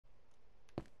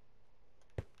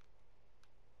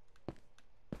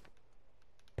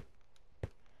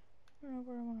I don't know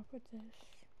where I want to put this.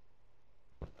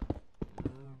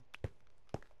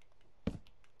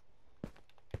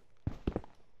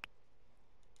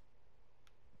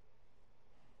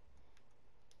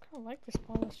 I kind of like this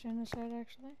polished andesite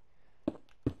actually.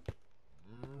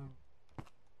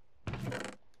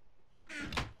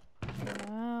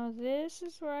 Now this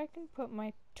is where I can put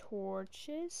my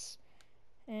torches.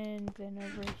 And then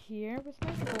over here with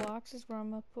my blocks is where I'm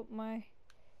going to put my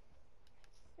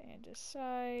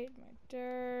andesite, my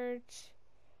dirt,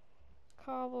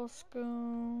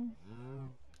 cobblestone.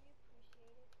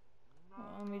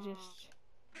 Well, let me just...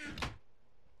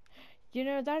 You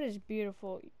know, that is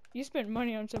beautiful. You spent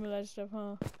money on some of that stuff,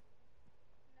 huh?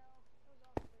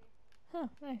 Huh,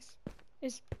 nice.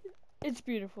 It's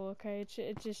beautiful, okay?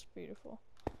 It's just beautiful.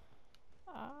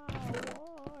 I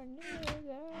want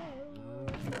that.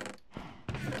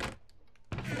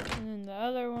 And then the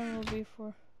other one will be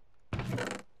for...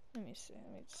 Let me see,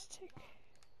 let me just take...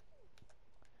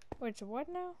 Wait, it's a what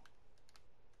now?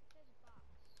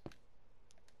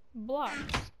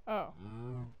 Blocks. Oh.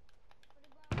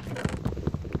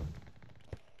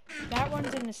 That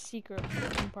one's in a secret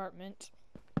compartment.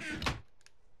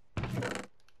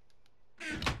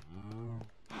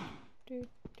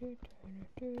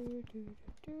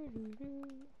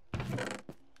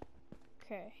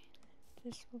 Okay.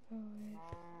 This will go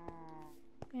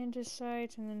with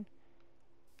andesite and then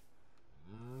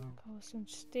go with some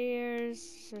stairs.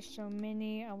 There's so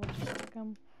many. I will just stick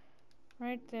them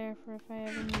right there for if I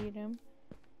ever need them.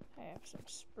 I have some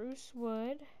spruce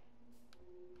wood.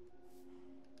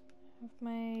 I have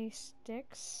my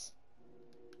sticks.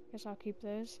 Guess I'll keep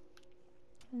those.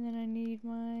 And then I need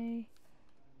my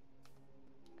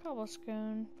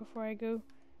cobblestone before I go.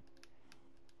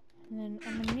 And then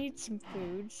I'm gonna need some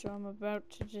food, so I'm about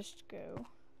to just go.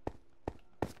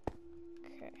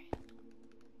 Okay.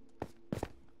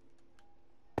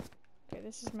 Okay,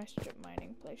 this is my strip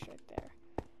mining place right there.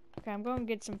 Okay, I'm going to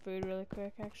get some food really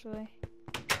quick, actually.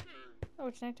 Oh,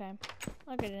 it's nighttime.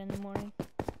 I'll get it in the morning.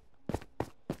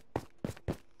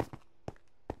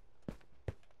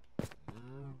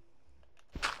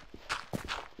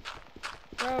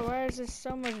 Bro, why is there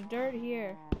so much dirt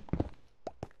here? What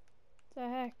the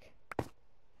heck?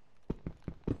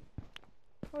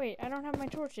 Wait, I don't have my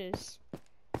torches.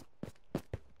 I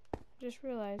just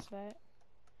realized that.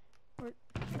 Where?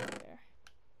 There.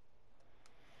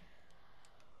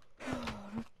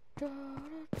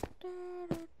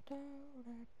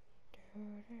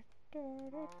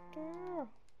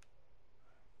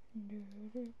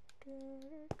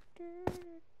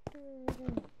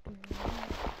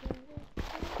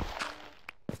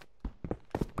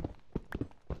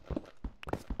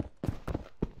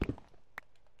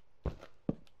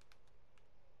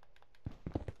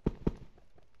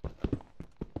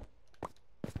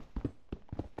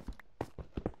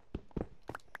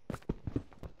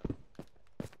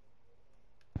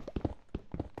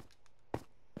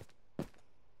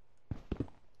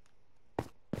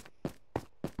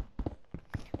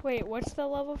 Wait, what's the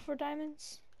level for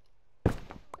diamonds? 17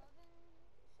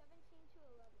 to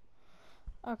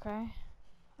 11. Okay.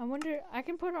 I wonder, I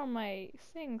can put on my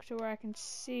thing to where I can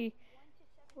see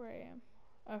where I am.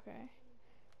 Okay.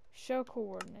 Show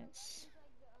coordinates.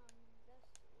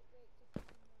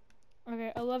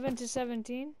 Okay, 11 to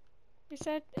 17, you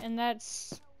said? And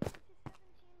that's...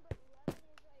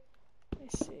 Let me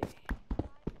see.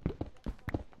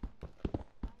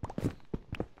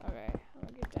 Okay, I'm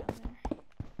gonna get down there.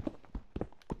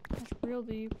 That's real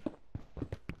deep.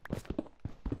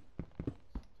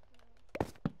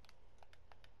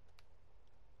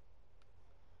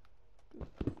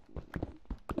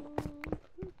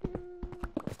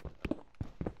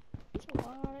 It's a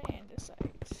lot of andesite.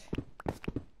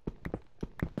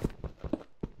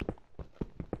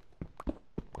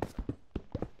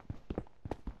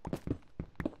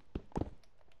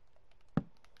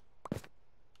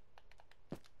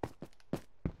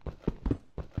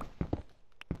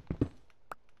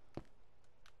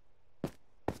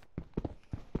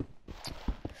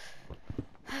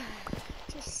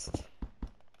 Just...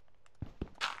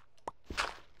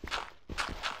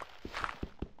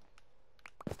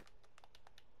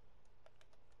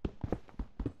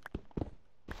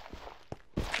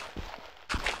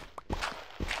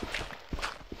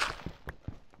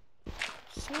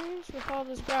 Serious with all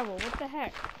this gravel? What the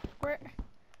heck? Where?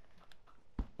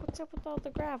 What's up with all the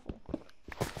gravel?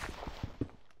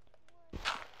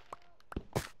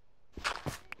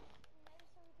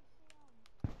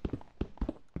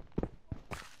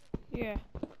 Yeah.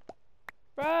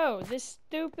 Bro, this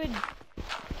stupid...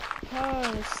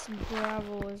 Oh, this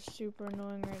gravel is super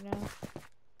annoying right now.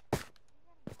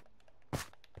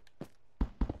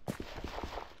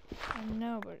 I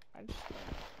know, but I just...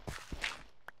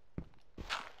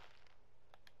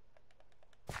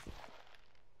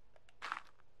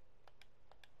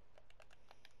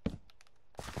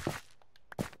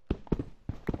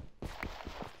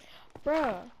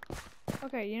 Bruh.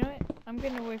 Okay, you know what? I'm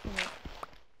getting away from it.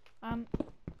 I'm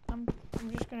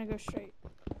just gonna go straight.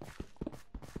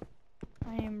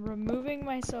 I am removing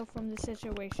myself from the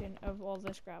situation of all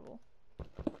this gravel.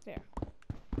 There.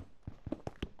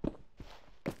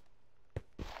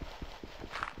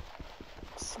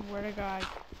 Swear to God.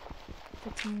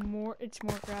 It's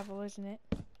more gravel, isn't it?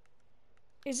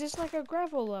 Is this like a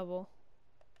gravel level?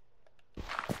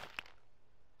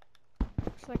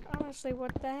 It's like, honestly,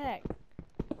 what the heck?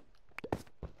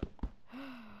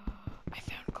 I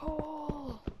found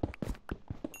coal!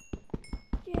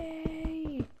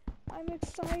 Yay! I'm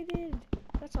excited!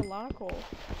 That's a lot of coal.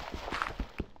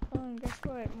 Oh, and guess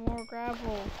what? More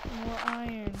gravel, more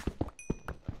iron.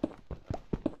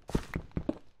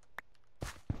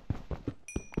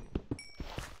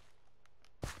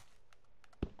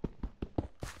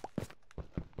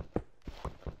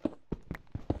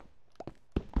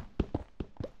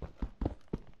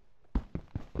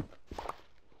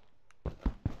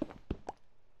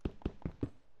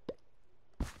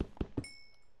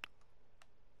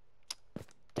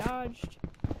 Dodged.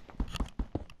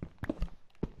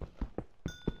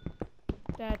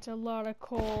 That's a lot of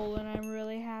coal, and I'm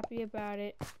really happy about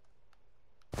it.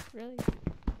 Really?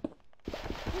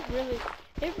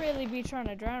 It really be trying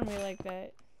to drown me like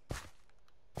that.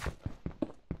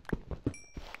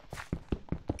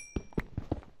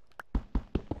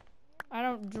 I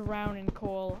don't drown in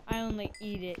coal. I only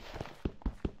eat it.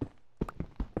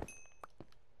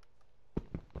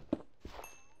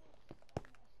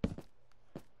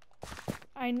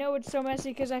 I know it's so messy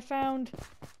because I found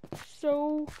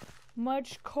so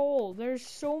much coal. There's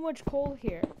so much coal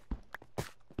here.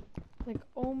 Like,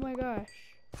 oh my gosh.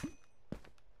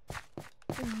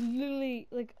 There's literally,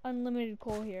 like, unlimited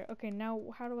coal here. Okay, now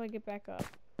how do I get back up?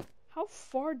 How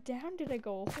far down did I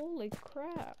go? Holy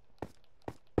crap.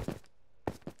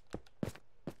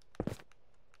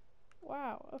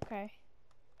 Wow, okay.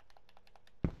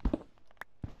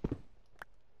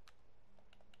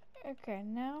 Okay,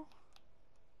 now...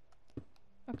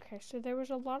 Okay, so there was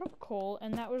a lot of coal,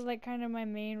 and that was, like, kind of my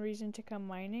main reason to come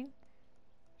mining.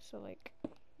 So, like,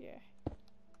 yeah.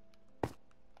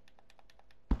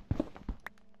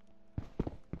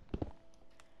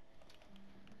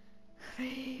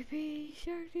 Baby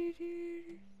shark doo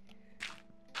doo.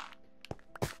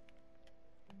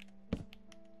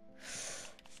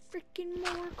 Freaking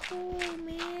more coal,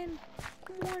 man.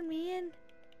 Come on, man.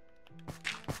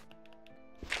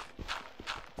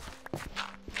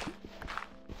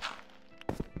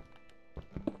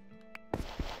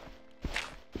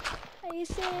 Hey,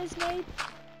 says, mate.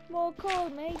 More coal,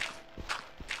 mate.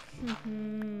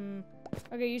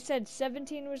 Okay, you said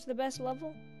 17 was the best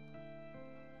level?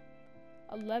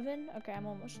 11? Okay, I'm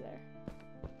almost there.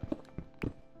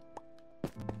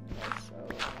 There's so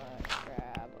much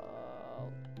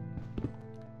gravel.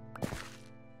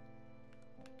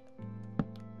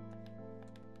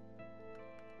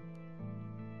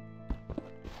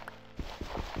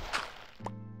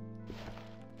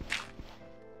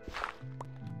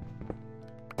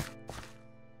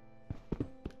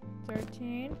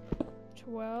 $13,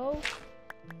 $12,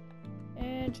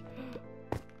 and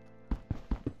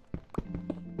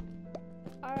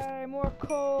more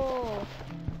coal,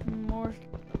 more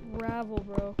gravel,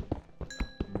 bro.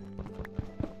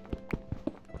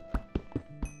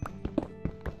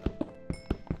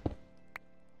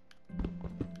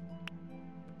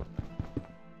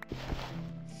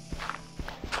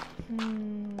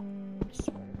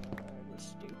 The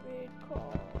stupid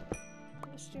coal,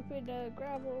 the stupid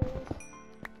gravel.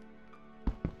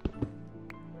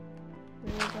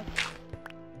 Really good.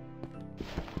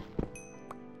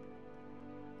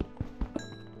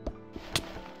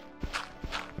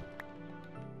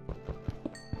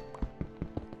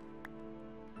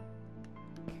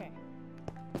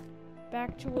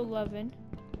 Back to 11.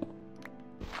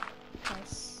 I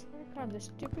swear to God, this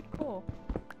stupid coal.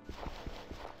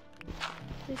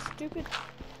 This stupid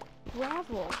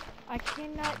gravel. I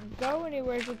cannot go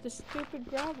anywhere with this stupid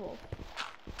gravel.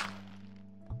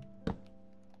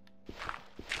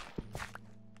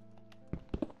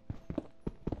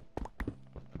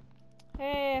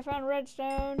 Hey, I found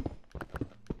redstone.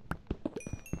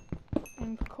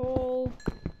 And coal.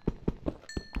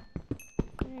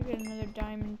 I'm gonna get another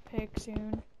diamond pick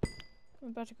soon. I'm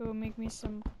about to go make me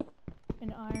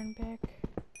an iron pick.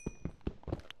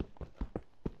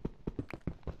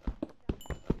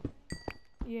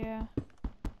 Yeah.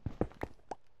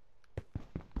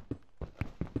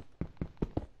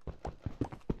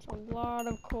 lot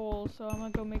of coal, so I'm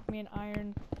gonna go make me an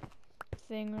iron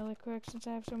thing really quick since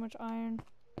I have so much iron.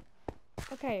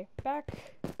 Okay,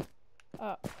 back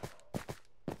up.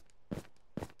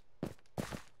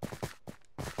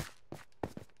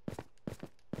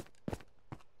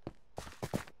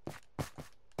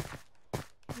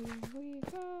 Here we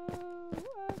go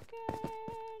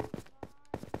again.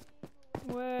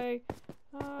 Wait,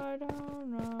 I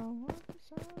don't know what to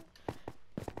say.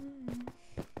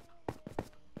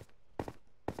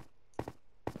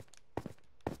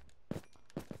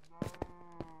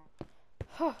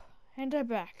 And I'm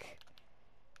back.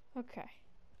 Okay.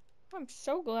 I'm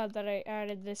so glad that I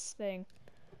added this thing.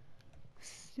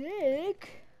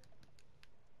 Sick.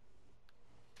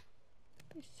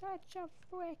 You're such a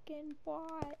freaking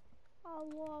bot. I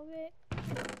love it.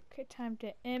 Okay, time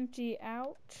to empty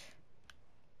out.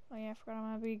 Oh yeah, I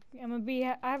forgot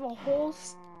I have a whole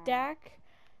stack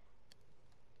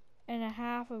and a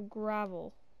half of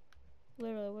gravel.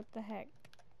 Literally, what the heck?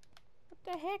 What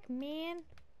the heck, man?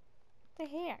 What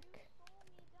the heck?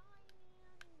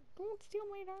 Don't steal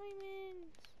my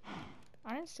diamonds.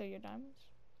 I didn't steal your diamonds.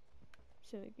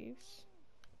 Silly goose.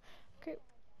 Okay.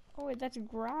 Oh wait, that's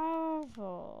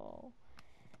gravel.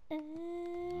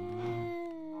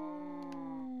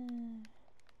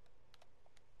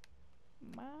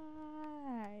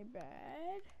 My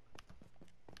bad.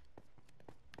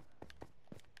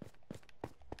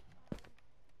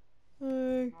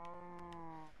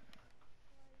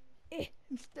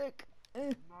 I'm stuck.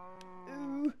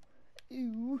 Ooh.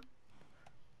 Ooh.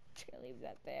 Just gonna leave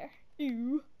that there.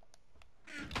 Ooh.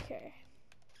 Okay.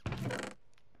 Okay,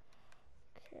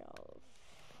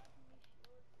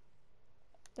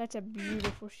 that's a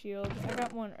beautiful shield. I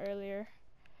got one earlier.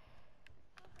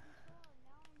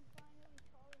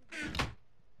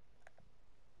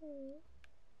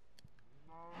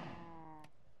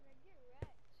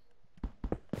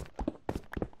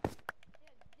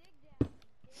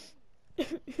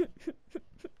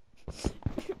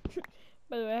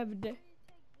 By the way, I have a day.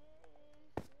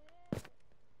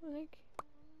 Like,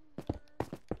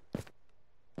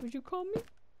 would you call me?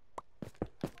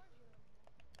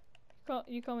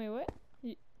 You call me what?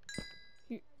 You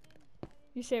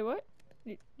say what?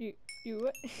 You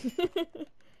what?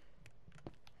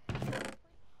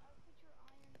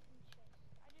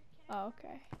 Oh,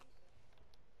 okay.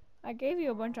 I gave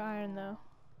you a bunch of iron though.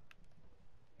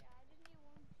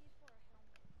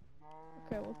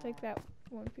 Okay, we'll take that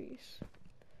one piece.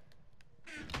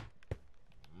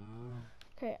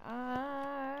 Okay,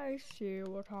 I see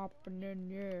what happened in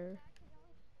here.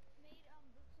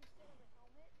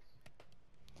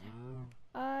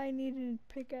 I needed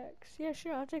a pickaxe. Yeah,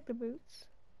 sure, I'll take the boots.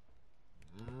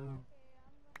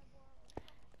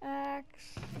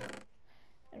 Axe.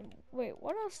 And wait,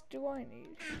 what else do I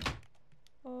need?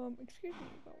 Excuse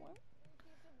me, but what?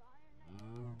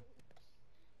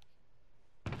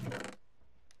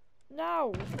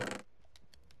 No!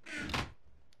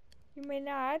 You may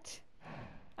not.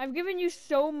 I've given you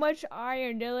so much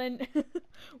iron, Dylan.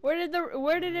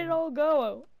 Where did it all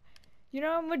go? You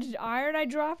know how much iron I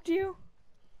dropped you?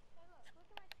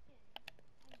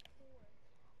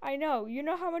 I know. You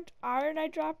know how much iron I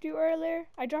dropped you earlier?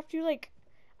 I dropped you like,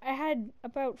 I had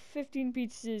about 15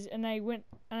 pieces and I went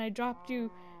and I dropped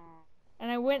you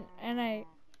and I went and I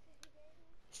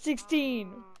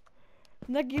 16.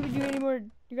 I'm not giving you any more.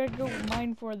 You gotta go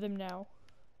mine for them now.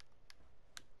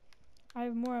 I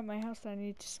have more at my house that I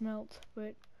need to smelt,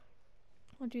 but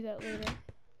I'll do that later.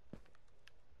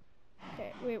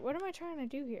 Okay, wait, what am I trying to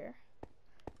do here?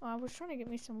 Oh, I was trying to get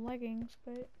me some leggings,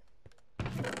 but...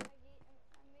 Okay,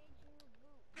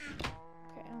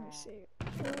 let me see.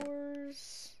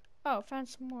 Ores... Oh, found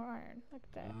some more iron. Look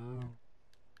at that.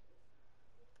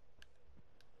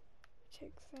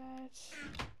 Take that.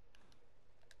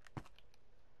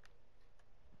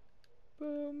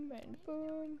 Boom and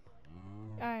boom.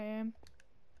 I am.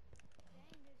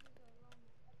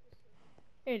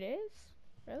 It is?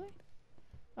 Really?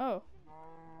 Oh.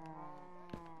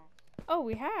 Oh,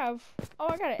 we have? Oh,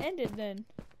 I gotta end it then.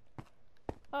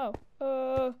 Oh.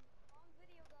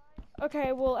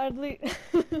 Okay, well at least...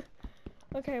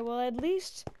 Okay, well at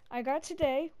least I got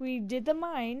today. We did the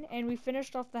mine and we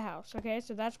finished off the house. Okay,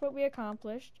 so that's what we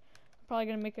accomplished. I'm probably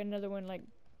gonna make another one like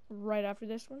right after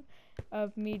this one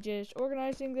of me just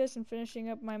organizing this and finishing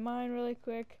up my mine really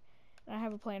quick. And I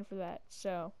have a plan for that.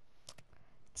 So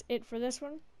that's it for this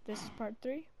one. This is part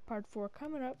 3. Part 4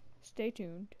 coming up. Stay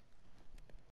tuned.